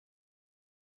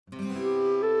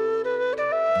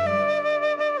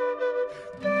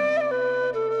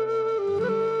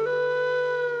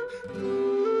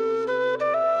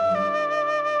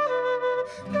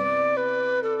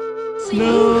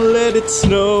Snow, let it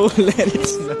snow, let it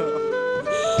snow.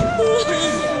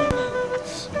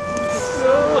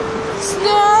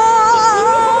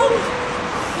 Snow!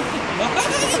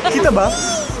 Kita ba?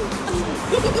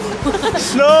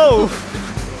 Snow!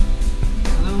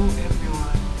 Hello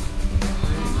everyone.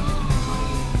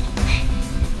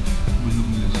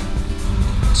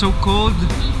 It's so cold.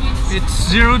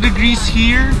 It's 0 degrees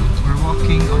here. We're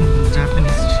walking on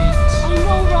Japanese streets. I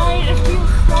know, right? It feels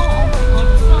so, oh my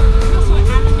god, it feels so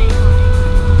anime.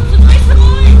 So nice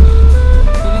boy!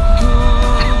 Let it go.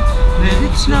 Let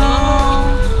it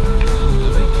snow.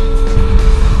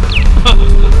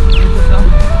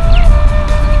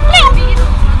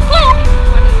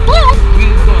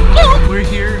 We're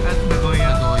here at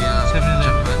Nagoya.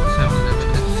 7-Eleven. 7-Eleven.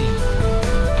 Let's see.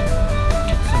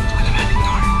 It's some automatic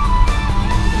door.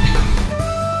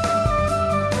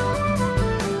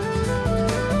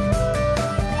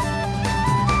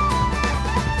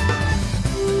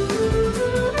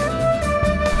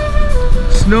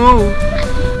 Snow!